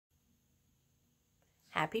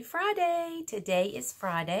Happy Friday. Today is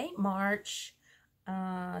Friday, March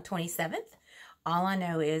 27th. All I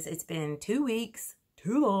know is it's been 2 weeks,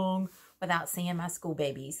 too long, without seeing my school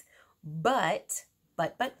babies. But,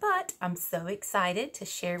 I'm so excited to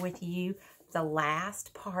share with you the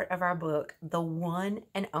last part of our book, The One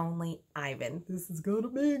and Only Ivan. This is going to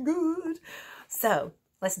be good. So,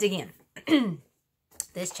 let's dig in.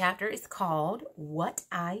 This chapter is called What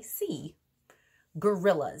I See.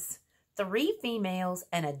 Gorillas. 3 females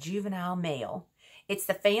and a juvenile male. It's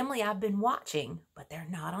the family I've been watching, but they're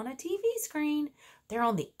not on a TV screen. They're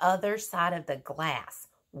on the other side of the glass,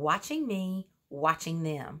 watching me, watching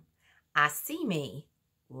them. I see me,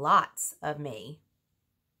 lots of me.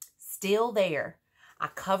 Still there. I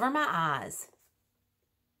cover my eyes.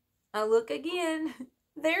 I look again.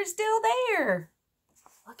 They're still there.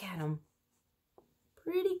 Look at them.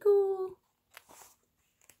 Pretty cool.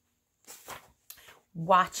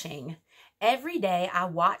 Watching. Every day I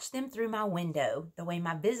watch them through my window the way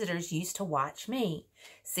my visitors used to watch me.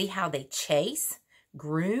 See how they chase,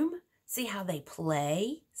 groom, see how they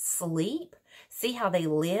play, sleep, see how they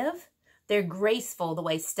live. They're graceful the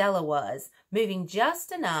way Stella was, moving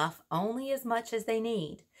just enough, only as much as they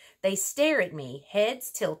need. They stare at me, heads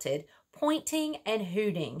tilted, pointing and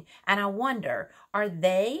hooting, and I wonder, are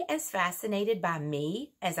they as fascinated by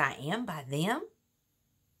me as I am by them?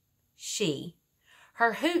 She.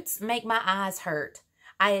 Her hoots make my eyes hurt.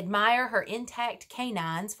 I admire her intact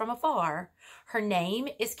canines from afar. Her name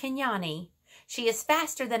is Kenyani. She is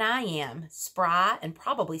faster than I am, spry and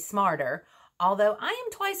probably smarter, although I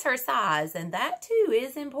am twice her size, and that too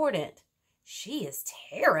is important. She is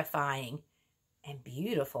terrifying and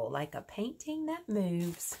beautiful, like a painting that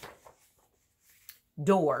moves.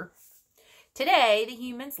 Door. Today, the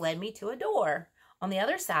humans led me to a door. On the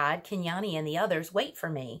other side, Kenyani and the others wait for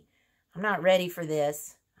me. I'm not ready for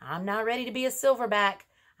this. I'm not ready to be a silverback.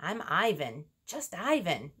 I'm Ivan. Just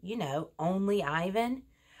Ivan. You know, only Ivan.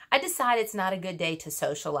 I decide it's not a good day to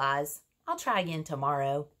socialize. I'll try again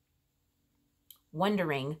tomorrow.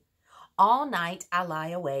 Wondering. All night I lie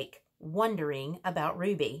awake, wondering about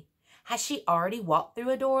Ruby. Has she already walked through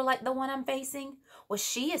a door like the one I'm facing? Was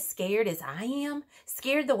she as scared as I am?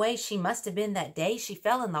 Scared the way she must have been that day she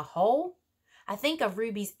fell in the hole? I think of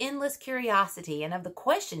Ruby's endless curiosity and of the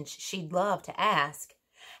questions she'd love to ask.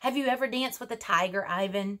 Have you ever danced with a tiger,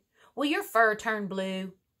 Ivan? Will your fur turn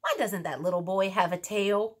blue? Why doesn't that little boy have a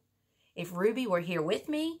tail? If Ruby were here with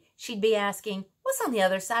me, she'd be asking, what's on the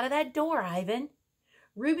other side of that door, Ivan?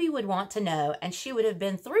 Ruby would want to know, and she would have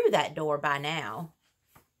been through that door by now.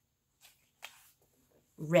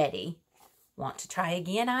 Ready. Want to try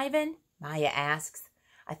again, Ivan? Maya asks.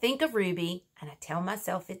 I think of Ruby, and I tell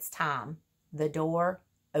myself it's time. The door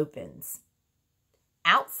opens.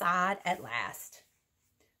 Outside at last.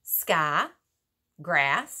 Sky,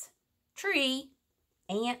 grass, tree,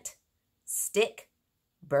 ant, stick,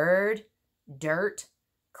 bird, dirt,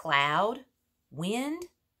 cloud, wind,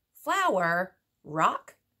 flower,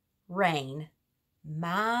 rock, rain.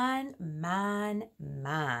 Mine, mine,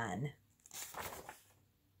 mine.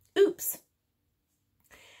 Oops.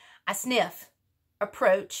 I sniff,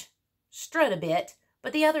 approach, strut a bit,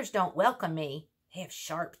 but the others don't welcome me. They have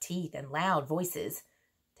sharp teeth and loud voices.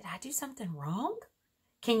 Did I do something wrong?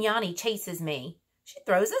 Kenyani chases me. She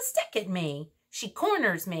throws a stick at me. She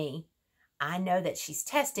corners me. I know that she's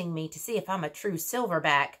testing me to see if I'm a true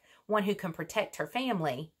silverback, one who can protect her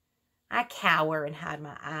family. I cower and hide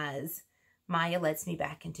my eyes. Maya lets me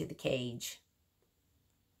back into the cage.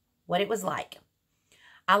 What it was like.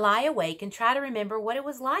 I lie awake and try to remember what it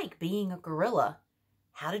was like being a gorilla.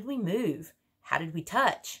 How did we move? How did we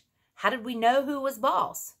touch? How did we know who was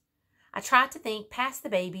boss? I tried to think past the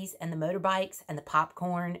babies and the motorbikes and the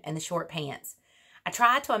popcorn and the short pants. I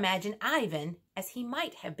tried to imagine Ivan as he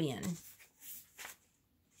might have been.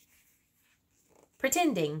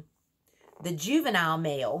 Pretending. The juvenile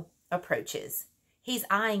male approaches. He's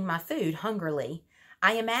eyeing my food hungrily.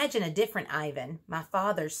 I imagine a different Ivan, my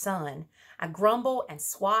father's son. I grumble and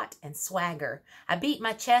swat and swagger. I beat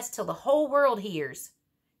my chest till the whole world hears.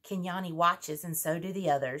 Kenyani watches, and so do the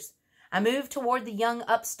others. I move toward the young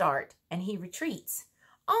upstart, and he retreats,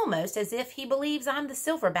 almost as if he believes I'm the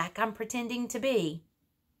silverback I'm pretending to be.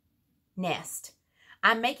 Nest.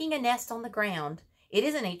 I'm making a nest on the ground. It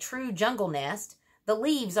isn't a true jungle nest. The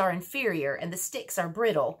leaves are inferior, and the sticks are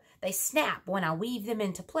brittle. They snap when I weave them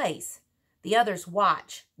into place. The others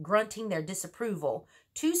watch, grunting their disapproval.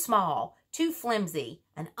 Too small, too flimsy,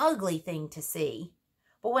 an ugly thing to see.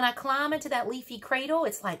 But when I climb into that leafy cradle,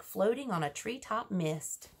 it's like floating on a treetop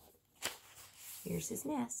mist. Here's his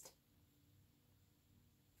nest.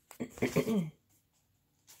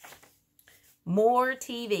 More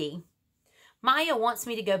TV. Maya wants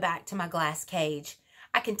me to go back to my glass cage.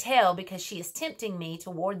 I can tell because she is tempting me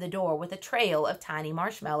toward the door with a trail of tiny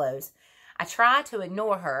marshmallows. I try to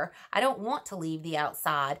ignore her. I don't want to leave the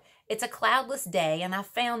outside. It's a cloudless day and I've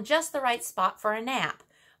found just the right spot for a nap.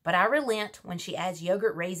 But I relent when she adds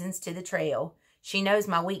yogurt raisins to the trail. She knows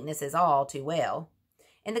my weaknesses all too well.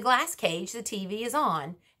 In the glass cage, the TV is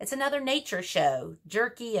on. It's another nature show,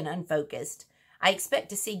 jerky and unfocused. I expect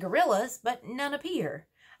to see gorillas, but none appear.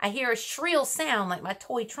 I hear a shrill sound like my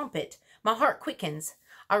toy trumpet. My heart quickens.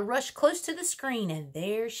 I rush close to the screen, and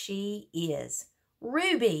there she is.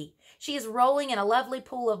 Ruby! She is rolling in a lovely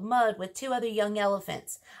pool of mud with two other young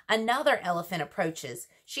elephants. Another elephant approaches.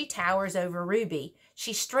 She towers over Ruby.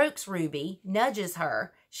 She strokes Ruby, nudges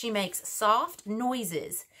her. She makes soft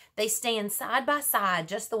noises. They stand side by side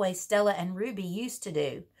just the way Stella and Ruby used to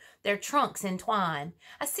do. Their trunks entwine.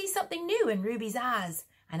 I see something new in Ruby's eyes,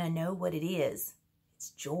 and I know what it is.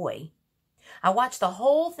 It's joy. I watch the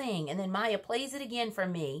whole thing, and then Maya plays it again for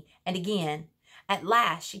me, and again. At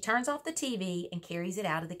last, she turns off the TV and carries it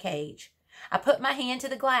out of the cage. I put my hand to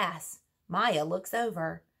the glass. Maya looks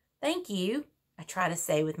over. Thank you, I try to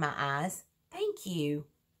say with my eyes. Thank you.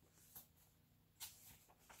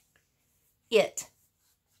 It.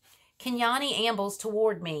 Kenyani ambles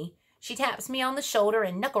toward me. She taps me on the shoulder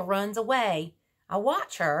and knuckle runs away. I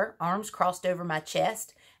watch her, arms crossed over my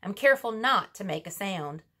chest. I'm careful not to make a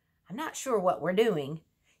sound. I'm not sure what we're doing.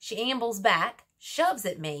 She ambles back, shoves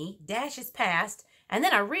at me, dashes past, and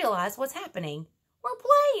then I realize what's happening.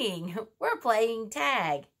 We're playing. We're playing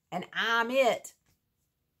tag, and I'm it.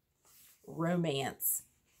 Romance.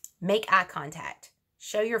 Make eye contact.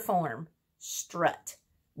 Show your form. Strut.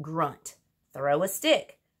 Grunt. Throw a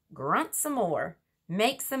stick. Grunt some more.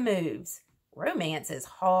 Make some moves. Romance is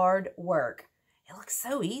hard work. It looks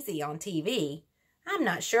so easy on TV. I'm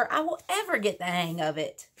not sure I will ever get the hang of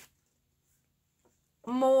it.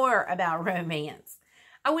 More about romance.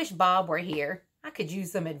 I wish Bob were here. I could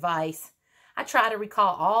use some advice. I try to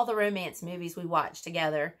recall all the romance movies we watched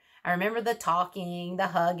together. I remember the talking, the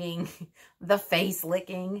hugging, the face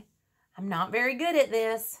licking. I'm not very good at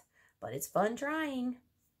this, but it's fun trying.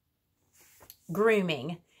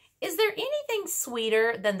 Grooming. Is there anything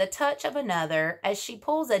sweeter than the touch of another as she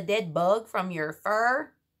pulls a dead bug from your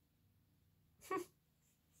fur?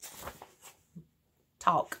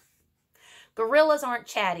 Talk. Gorillas aren't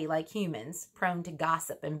chatty like humans, prone to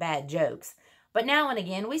gossip and bad jokes. But now and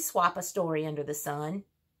again, we swap a story under the sun.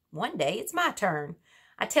 One day, it's my turn.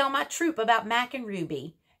 I tell my troop about Mac and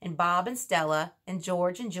Ruby, and Bob and Stella, and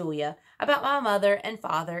George and Julia, about my mother and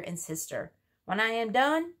father and sister. When I am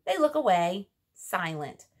done, they look away,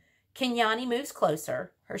 silent. Kenyani moves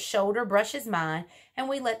closer. Her shoulder brushes mine, and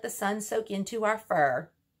we let the sun soak into our fur.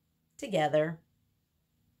 Together.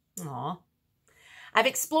 Aw. I've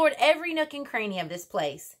explored every nook and cranny of this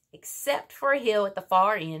place, except for a hill at the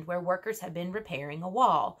far end where workers have been repairing a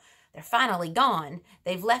wall. They're finally gone.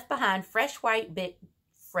 They've left behind fresh white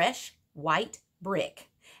brick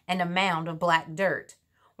and a mound of black dirt.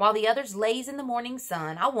 While the others laze in the morning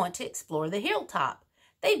sun, I want to explore the hilltop.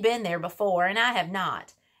 They've been there before, and I have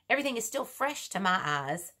not. Everything is still fresh to my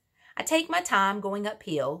eyes. I take my time going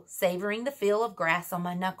uphill, savoring the feel of grass on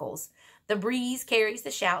my knuckles. The breeze carries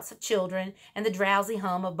the shouts of children and the drowsy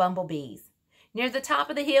hum of bumblebees. Near the top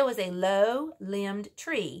of the hill is a low-limbed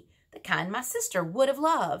tree, the kind my sister would have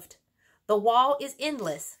loved. The wall is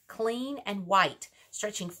endless, clean and white,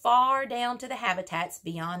 stretching far down to the habitats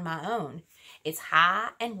beyond my own. It's high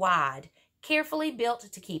and wide, carefully built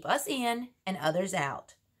to keep us in and others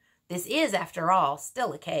out. This is, after all,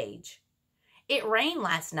 still a cage. It rained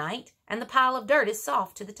last night, and the pile of dirt is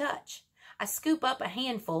soft to the touch. I scoop up a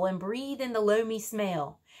handful and breathe in the loamy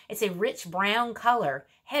smell. It's a rich brown color,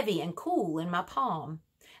 heavy and cool in my palm.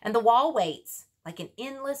 And the wall waits like an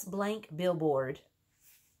endless blank billboard.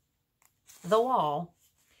 The wall.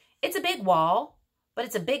 It's a big wall, but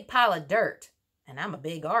it's a big pile of dirt, and I'm a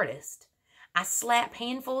big artist. I slap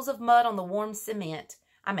handfuls of mud on the warm cement.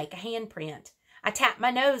 I make a handprint. I tap my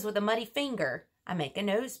nose with a muddy finger. I make a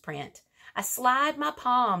nose print. I slide my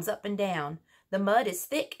palms up and down. The mud is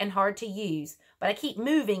thick and hard to use, but I keep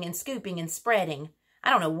moving and scooping and spreading. I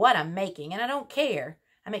don't know what I'm making, and I don't care.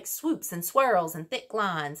 I make swoops and swirls and thick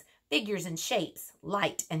lines, figures and shapes,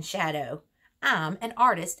 light and shadow. I'm an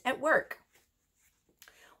artist at work.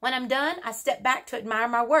 When I'm done, I step back to admire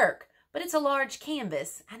my work, but it's a large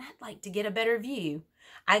canvas, and I'd like to get a better view.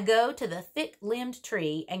 I go to the thick-limbed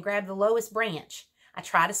tree and grab the lowest branch. I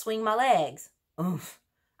try to swing my legs. Oof.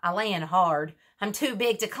 I land hard. I'm too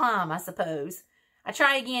big to climb, I suppose. I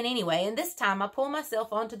try again anyway, and this time I pull myself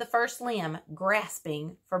onto the first limb,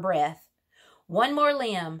 grasping for breath. One more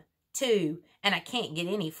limb, 2, and I can't get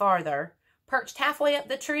any farther. Perched halfway up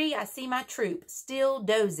the tree, I see my troop, still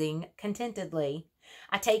dozing contentedly.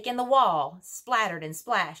 I take in the wall, splattered and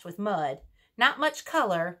splashed with mud. Not much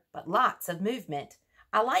color, but lots of movement.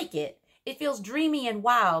 I like it. It feels dreamy and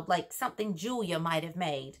wild, like something Julia might have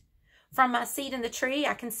made. From my seat in the tree,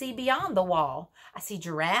 I can see beyond the wall. I see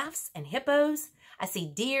giraffes and hippos. I see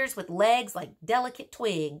deers with legs like delicate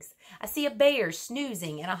twigs. I see a bear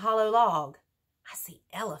snoozing in a hollow log. I see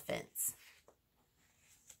elephants.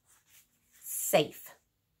 Safe.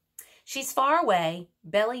 She's far away,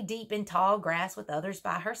 belly deep in tall grass with others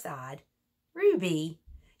by her side. Ruby.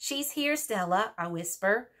 She's here, Stella, I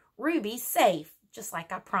whisper. Ruby's safe, just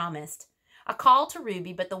like I promised. I call to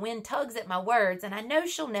Ruby, but the wind tugs at my words, and I know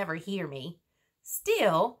she'll never hear me.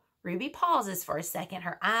 Still, Ruby pauses for a second,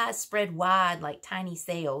 her eyes spread wide like tiny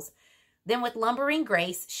sails. Then with lumbering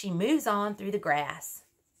grace, she moves on through the grass.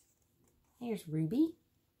 Here's Ruby.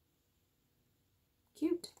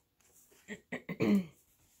 Cute.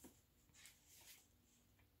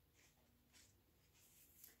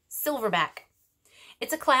 Silverback.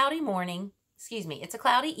 It's a cloudy evening,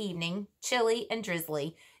 chilly and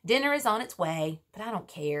drizzly. Dinner is on its way, but I don't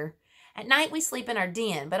care. At night we sleep in our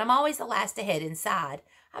den, but I'm always the last to head inside.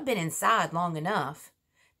 I've been inside long enough.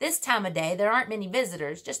 This time of day there aren't many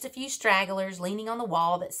visitors, just a few stragglers leaning on the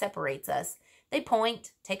wall that separates us. They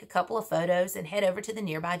point, take a couple of photos, and head over to the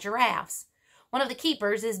nearby giraffes. One of the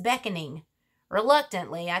keepers is beckoning.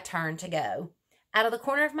 Reluctantly, I turn to go. Out of the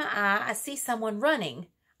corner of my eye, I see someone running.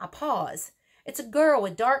 I pause. It's a girl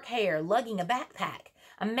with dark hair lugging a backpack.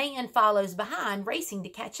 A man follows behind, racing to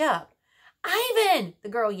catch up. Ivan! The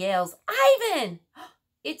girl yells. Ivan!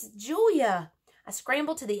 It's Julia. I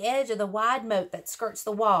scramble to the edge of the wide moat that skirts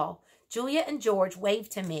the wall. Julia and George wave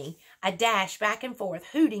to me. I dash back and forth,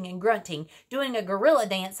 hooting and grunting, doing a gorilla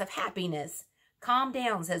dance of happiness. Calm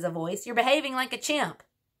down, says a voice. You're behaving like a chimp.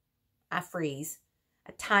 I freeze.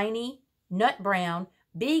 A tiny, nut-brown,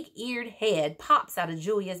 big-eared head pops out of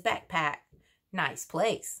Julia's backpack. Nice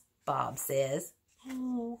place, Bob says.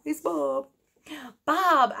 Oh, it's Bob.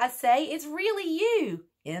 Bob, I say, it's really you.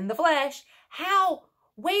 In the flesh. How?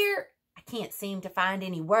 Where? I can't seem to find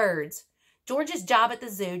any words. George's job at the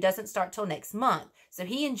zoo doesn't start till next month, so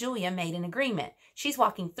he and Julia made an agreement. She's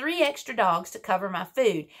walking 3 extra dogs to cover my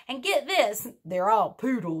food. And get this, they're all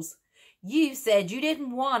poodles. You said you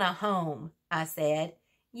didn't want a home, I said.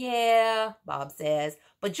 Yeah, Bob says,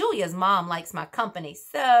 but Julia's mom likes my company,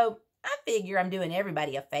 so I figure I'm doing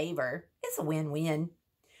everybody a favor. It's a win-win.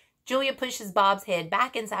 Julia pushes Bob's head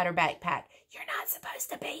back inside her backpack. You're not supposed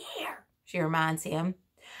to be here, she reminds him.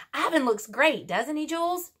 Ivan looks great, doesn't he,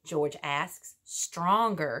 Jules? George asks.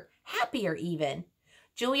 Stronger, happier even.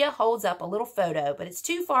 Julia holds up a little photo, but it's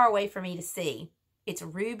too far away for me to see. It's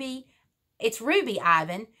Ruby. It's Ruby,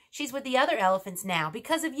 Ivan. She's with the other elephants now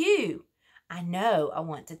because of you. I know, I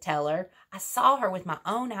want to tell her. I saw her with my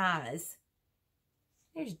own eyes.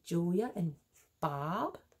 There's Julia and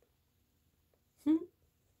Bob.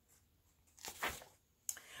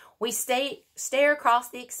 We stare across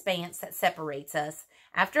the expanse that separates us.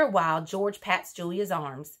 After a while, George pats Julia's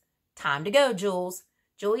arms. Time to go, Jules.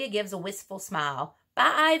 Julia gives a wistful smile.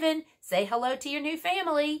 Bye, Ivan. Say hello to your new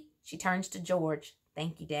family. She turns to George.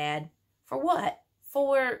 Thank you, Dad. For what?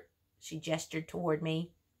 For, she gestured toward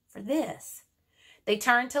me, for this. They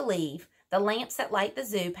turn to leave. The lamps that light the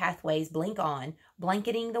zoo pathways blink on,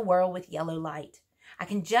 blanketing the world with yellow light. I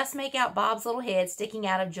can just make out Bob's little head sticking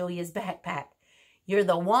out of Julia's backpack. You're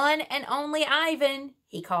the one and only Ivan,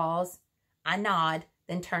 he calls. I nod,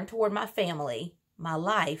 then turn toward my family, my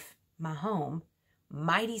life, my home.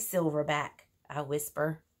 Mighty Silverback, I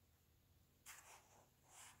whisper.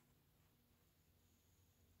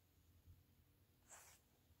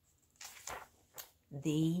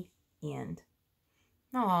 The end.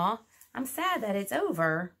 Aw, I'm sad that it's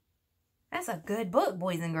over. That's a good book,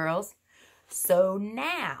 boys and girls. So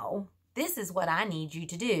now, this is what I need you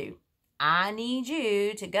to do. I need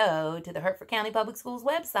you to go to the Hertford County Public Schools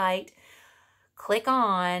website, click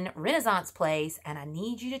on Renaissance Place, and I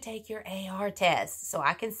need you to take your AR test so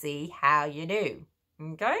I can see how you do.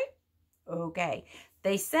 Okay? Okay.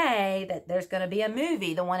 They say that there's going to be a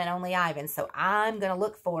movie, The One and Only Ivan, so I'm going to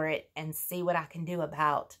look for it and see what I can do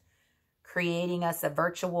about creating us a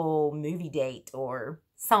virtual movie date or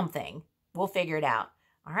something. We'll figure it out.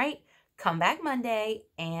 All right? Come back Monday,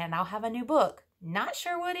 and I'll have a new book. Not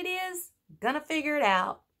sure what it is. Gonna figure it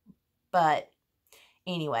out. But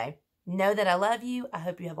anyway, know that I love you. I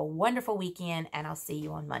hope you have a wonderful weekend, and I'll see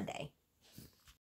you on Monday.